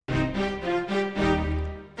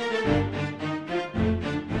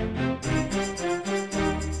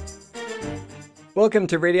Welcome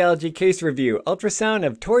to Radiology Case Review, ultrasound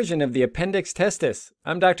of torsion of the appendix testis.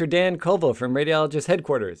 I'm Dr. Dan Colville from Radiologist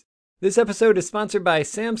Headquarters. This episode is sponsored by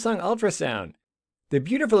Samsung Ultrasound. The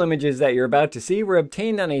beautiful images that you're about to see were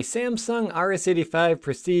obtained on a Samsung RS-85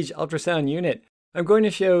 Prestige ultrasound unit. I'm going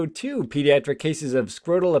to show two pediatric cases of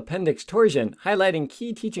scrotal appendix torsion, highlighting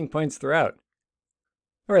key teaching points throughout.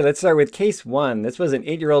 Alright, let's start with case 1. This was an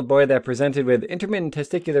 8-year-old boy that presented with intermittent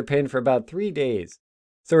testicular pain for about 3 days.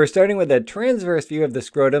 So we're starting with a transverse view of the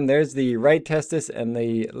scrotum. There's the right testis and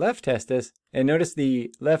the left testis. And notice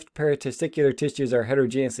the left paratesticular tissues are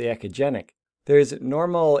heterogeneously echogenic. There's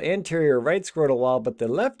normal anterior right scrotal wall, but the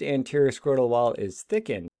left anterior scrotal wall is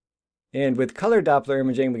thickened. And with color Doppler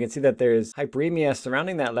imaging, we can see that there's hyperemia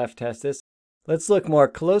surrounding that left testis. Let's look more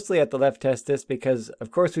closely at the left testis because,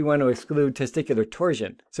 of course, we want to exclude testicular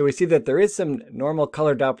torsion. So we see that there is some normal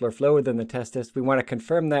color Doppler flow within the testis. We want to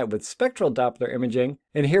confirm that with spectral Doppler imaging.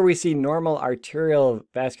 And here we see normal arterial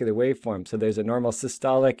vascular waveform. So there's a normal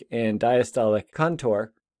systolic and diastolic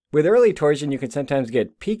contour. With early torsion, you can sometimes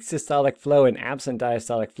get peak systolic flow and absent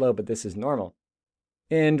diastolic flow, but this is normal.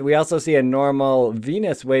 And we also see a normal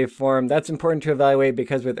venous waveform. That's important to evaluate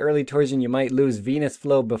because with early torsion, you might lose venous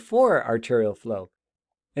flow before arterial flow.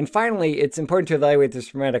 And finally, it's important to evaluate the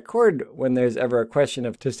spermatic cord when there's ever a question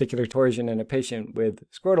of testicular torsion in a patient with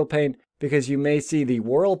scrotal pain, because you may see the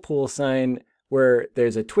whirlpool sign where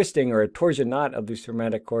there's a twisting or a torsion knot of the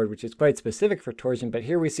spermatic cord, which is quite specific for torsion. But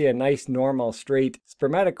here we see a nice, normal, straight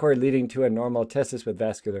spermatic cord leading to a normal testis with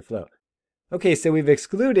vascular flow. Okay, so we've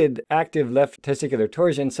excluded active left testicular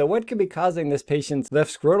torsion, so what could be causing this patient's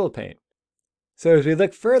left scrotal pain? So as we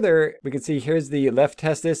look further, we can see here's the left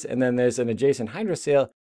testis, and then there's an adjacent hydrocele,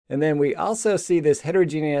 and then we also see this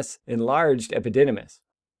heterogeneous enlarged epididymis.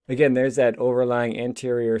 Again, there's that overlying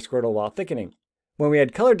anterior scrotal wall thickening. When we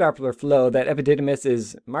had color Doppler flow, that epididymis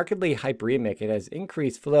is markedly hyperemic. It has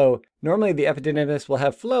increased flow. Normally the epididymis will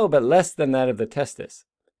have flow, but less than that of the testis.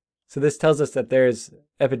 So this tells us that there's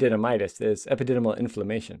epididymitis, there's epididymal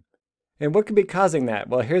inflammation. And what could be causing that?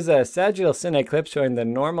 Well, here's a sagittal cine clip showing the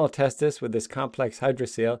normal testis with this complex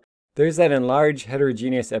hydrocele. There's that enlarged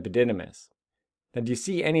heterogeneous epididymis. Now, do you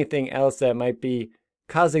see anything else that might be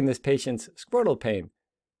causing this patient's scrotal pain?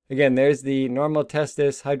 Again, there's the normal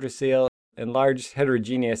testis, hydrocele, enlarged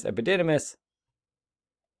heterogeneous epididymis.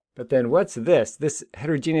 But then what's this? This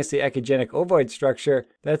heterogeneously echogenic ovoid structure,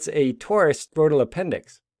 that's a torus scrotal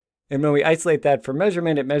appendix. And when we isolate that for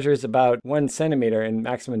measurement, it measures about 1 centimeter in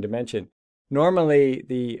maximum dimension. Normally,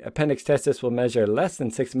 the appendix testis will measure less than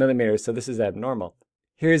 6 millimeters, so this is abnormal.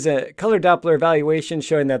 Here's a color Doppler evaluation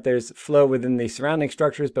showing that there's flow within the surrounding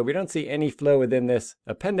structures, but we don't see any flow within this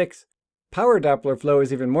appendix. Power Doppler flow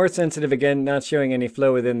is even more sensitive, again, not showing any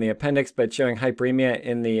flow within the appendix, but showing hyperemia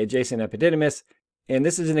in the adjacent epididymis. And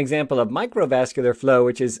this is an example of microvascular flow,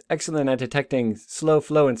 which is excellent at detecting slow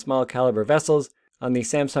flow in small caliber vessels. On the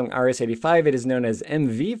Samsung RS-85, it is known as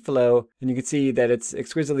MV flow, and you can see that it's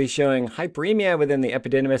exquisitely showing hyperemia within the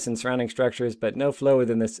epididymis and surrounding structures, but no flow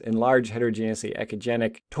within this enlarged heterogeneously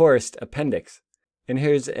echogenic torused appendix. And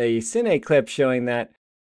here's a cine clip showing that,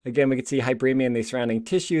 again, we can see hyperemia in the surrounding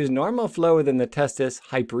tissues, normal flow within the testis,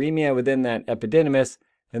 hyperemia within that epididymis,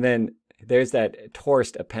 and then there's that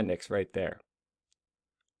torused appendix right there.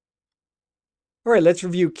 Alright, let's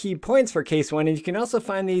review key points for case 1, and you can also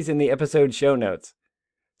find these in the episode show notes.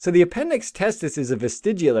 So the appendix testis is a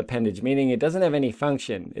vestigial appendage, meaning it doesn't have any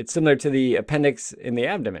function. It's similar to the appendix in the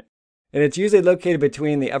abdomen. And it's usually located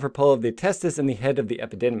between the upper pole of the testis and the head of the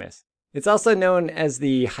epididymis. It's also known as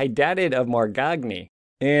the hydatid of Morgagni.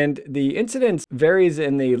 And the incidence varies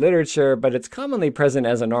in the literature, but it's commonly present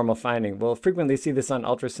as a normal finding. We'll frequently see this on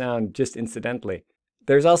ultrasound just incidentally.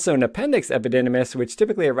 There's also an appendix epididymis, which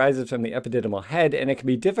typically arises from the epididymal head, and it can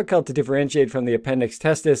be difficult to differentiate from the appendix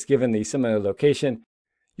testis given the similar location.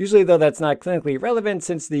 Usually, though, that's not clinically relevant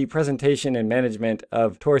since the presentation and management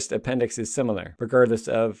of torused appendix is similar, regardless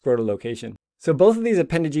of scrotal location. So both of these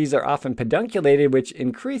appendages are often pedunculated, which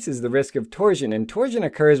increases the risk of torsion, and torsion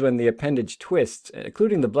occurs when the appendage twists,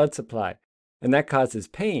 including the blood supply, and that causes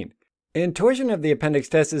pain. And torsion of the appendix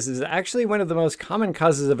testis is actually one of the most common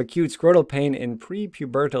causes of acute scrotal pain in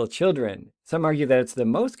prepubertal children. Some argue that it's the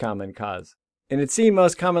most common cause. And it's seen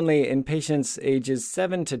most commonly in patients ages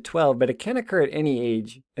 7 to 12, but it can occur at any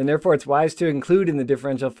age, and therefore it's wise to include in the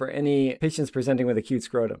differential for any patients presenting with acute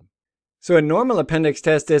scrotum. So a normal appendix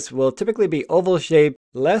testis will typically be oval-shaped,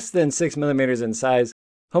 less than 6 millimeters in size,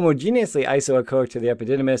 homogeneously isoechoic to the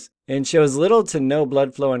epididymis, and shows little to no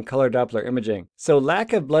blood flow in color Doppler imaging. So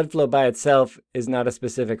lack of blood flow by itself is not a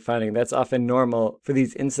specific finding. That's often normal for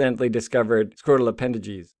these incidentally discovered scrotal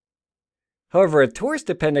appendages. However, a torsed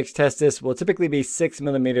appendix testis will typically be 6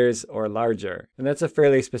 millimeters or larger, and that's a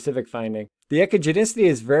fairly specific finding. The echogenicity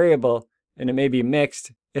is variable, and it may be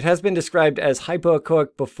mixed. It has been described as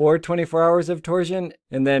hypoechoic before 24 hours of torsion,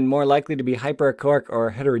 and then more likely to be hyperechoic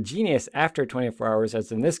or heterogeneous after 24 hours,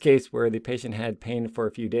 as in this case where the patient had pain for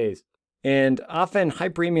a few days. And often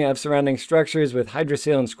hyperemia of surrounding structures with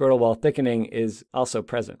hydrocele and scrotal wall thickening is also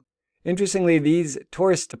present. Interestingly, these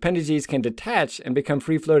torsed appendages can detach and become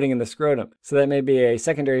free-floating in the scrotum, so that may be a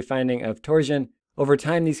secondary finding of torsion. Over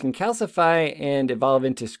time, these can calcify and evolve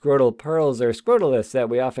into scrotal pearls or scrotoliths that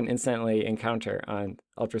we often incidentally encounter on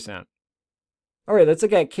ultrasound. All right, let's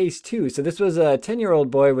look at case 2. So this was a 10-year-old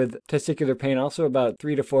boy with testicular pain, also about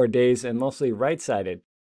 3 to 4 days, and mostly right-sided.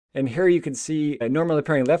 And here you can see a normal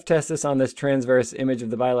appearing left testis on this transverse image of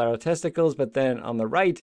the bilateral testicles, but then on the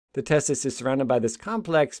right, the testis is surrounded by this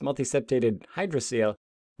complex multiseptated hydrocele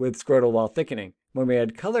with scrotal wall thickening. When we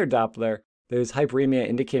had color Doppler, there's hyperemia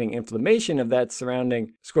indicating inflammation of that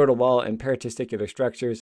surrounding scrotal wall and paratesticular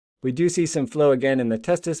structures. We do see some flow again in the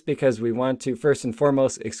testis because we want to first and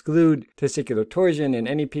foremost exclude testicular torsion in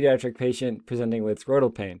any pediatric patient presenting with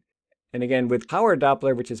scrotal pain. And again, with power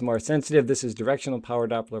Doppler, which is more sensitive, this is directional power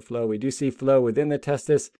Doppler flow. We do see flow within the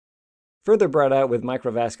testis, further brought out with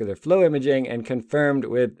microvascular flow imaging and confirmed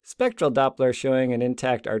with spectral Doppler showing an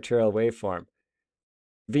intact arterial waveform.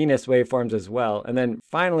 Venous waveforms as well. And then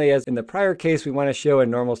finally, as in the prior case, we want to show a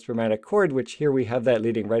normal spermatic cord, which here we have that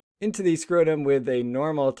leading right into the scrotum with a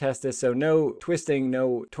normal testis, so no twisting,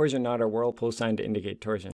 no torsion knot or whirlpool sign to indicate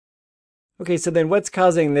torsion. Okay, so then what's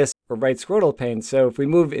causing this right scrotal pain? So if we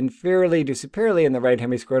move inferiorly to superiorly in the right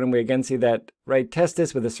hemiscrotum, we again see that right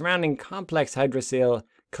testis with a surrounding complex hydrocele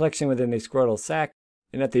collection within the scrotal sac.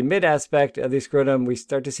 And at the mid aspect of the scrotum, we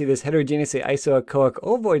start to see this heterogeneously isoechoic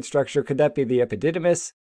ovoid structure. Could that be the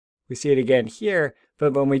epididymis? We see it again here,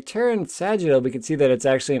 but when we turn sagittal, we can see that it's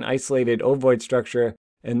actually an isolated ovoid structure.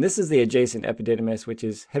 And this is the adjacent epididymis, which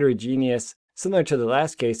is heterogeneous, similar to the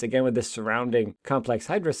last case, again with this surrounding complex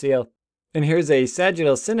hydrocele. And here's a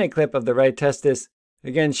sagittal cine clip of the right testis,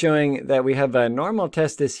 again showing that we have a normal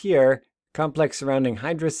testis here, complex surrounding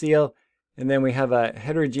hydrocele, and then we have a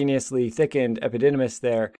heterogeneously thickened epididymis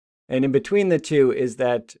there. And in between the two is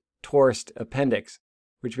that torsed appendix,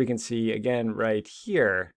 which we can see again right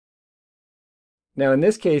here. Now in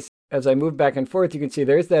this case, as I move back and forth, you can see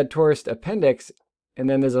there's that torsed appendix, and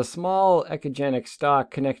then there's a small echogenic stalk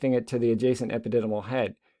connecting it to the adjacent epididymal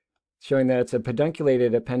head, showing that it's a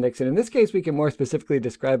pedunculated appendix. And in this case, we can more specifically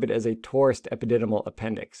describe it as a torsed epididymal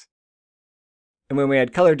appendix. And when we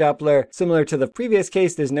had color Doppler, similar to the previous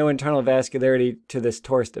case, there's no internal vascularity to this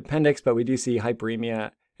torsed appendix, but we do see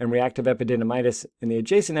hyperemia and reactive epididymitis in the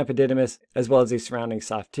adjacent epididymis, as well as the surrounding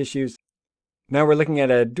soft tissues. Now we're looking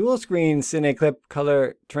at a dual screen cine clip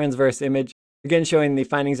color transverse image, again showing the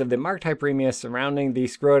findings of the marked hyperemia surrounding the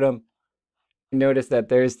scrotum. Notice that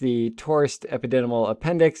there's the torsed epididymal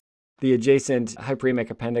appendix, the adjacent hyperemic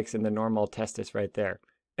appendix, and the normal testis right there.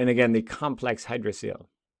 And again, the complex hydrocele.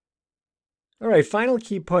 All right, final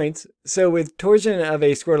key points. So with torsion of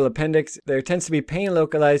a scrotal appendix, there tends to be pain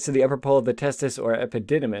localized to the upper pole of the testis or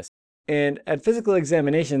epididymis. And at physical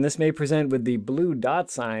examination, this may present with the blue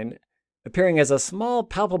dot sign, appearing as a small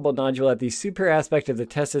palpable nodule at the superior aspect of the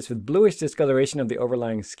testis with bluish discoloration of the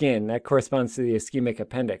overlying skin. That corresponds to the ischemic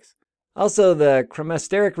appendix. Also, the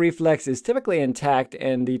cremasteric reflex is typically intact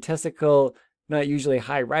and the testicle not usually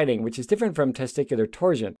high riding, which is different from testicular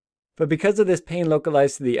torsion. But because of this pain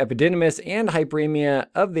localized to the epididymis and hyperemia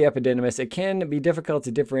of the epididymis, it can be difficult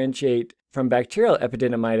to differentiate from bacterial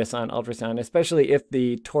epididymitis on ultrasound, especially if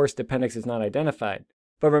the torsed appendix is not identified.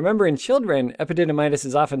 But remember, in children, epididymitis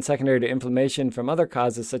is often secondary to inflammation from other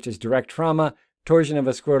causes such as direct trauma, torsion of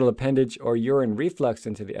a scrotal appendage, or urine reflux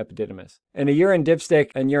into the epididymis. And a urine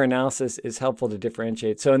dipstick and urinalysis is helpful to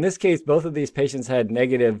differentiate. So in this case, both of these patients had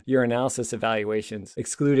negative urinalysis evaluations,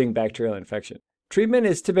 excluding bacterial infection. Treatment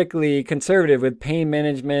is typically conservative with pain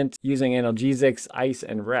management using analgesics, ice,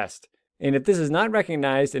 and rest. And if this is not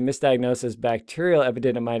recognized and misdiagnosed as bacterial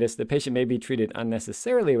epididymitis, the patient may be treated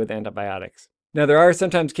unnecessarily with antibiotics. Now, there are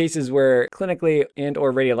sometimes cases where clinically and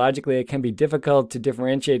or radiologically it can be difficult to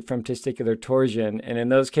differentiate from testicular torsion, and in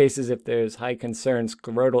those cases, if there's high concern,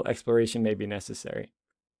 sclerotal exploration may be necessary.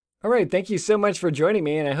 All right, thank you so much for joining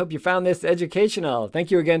me, and I hope you found this educational.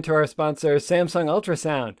 Thank you again to our sponsor, Samsung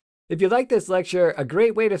Ultrasound. If you like this lecture, a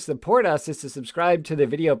great way to support us is to subscribe to the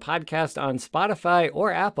video podcast on Spotify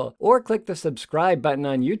or Apple, or click the subscribe button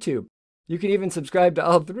on YouTube. You can even subscribe to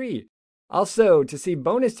all three. Also, to see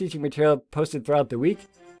bonus teaching material posted throughout the week,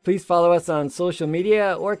 please follow us on social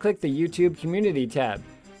media or click the YouTube community tab.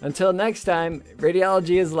 Until next time,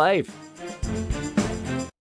 radiology is life.